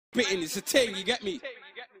Spitting, it's a thing, you get me?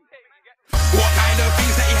 What kind of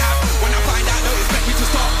things that you have? When I find out, don't expect me to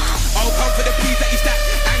stop. I'll come for the peas that you stack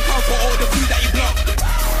and come for all the food that you block.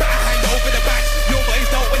 Better hand over the bags. Your boys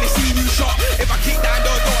don't when they see you shot. If I kick down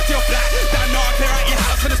those doors till flat, then no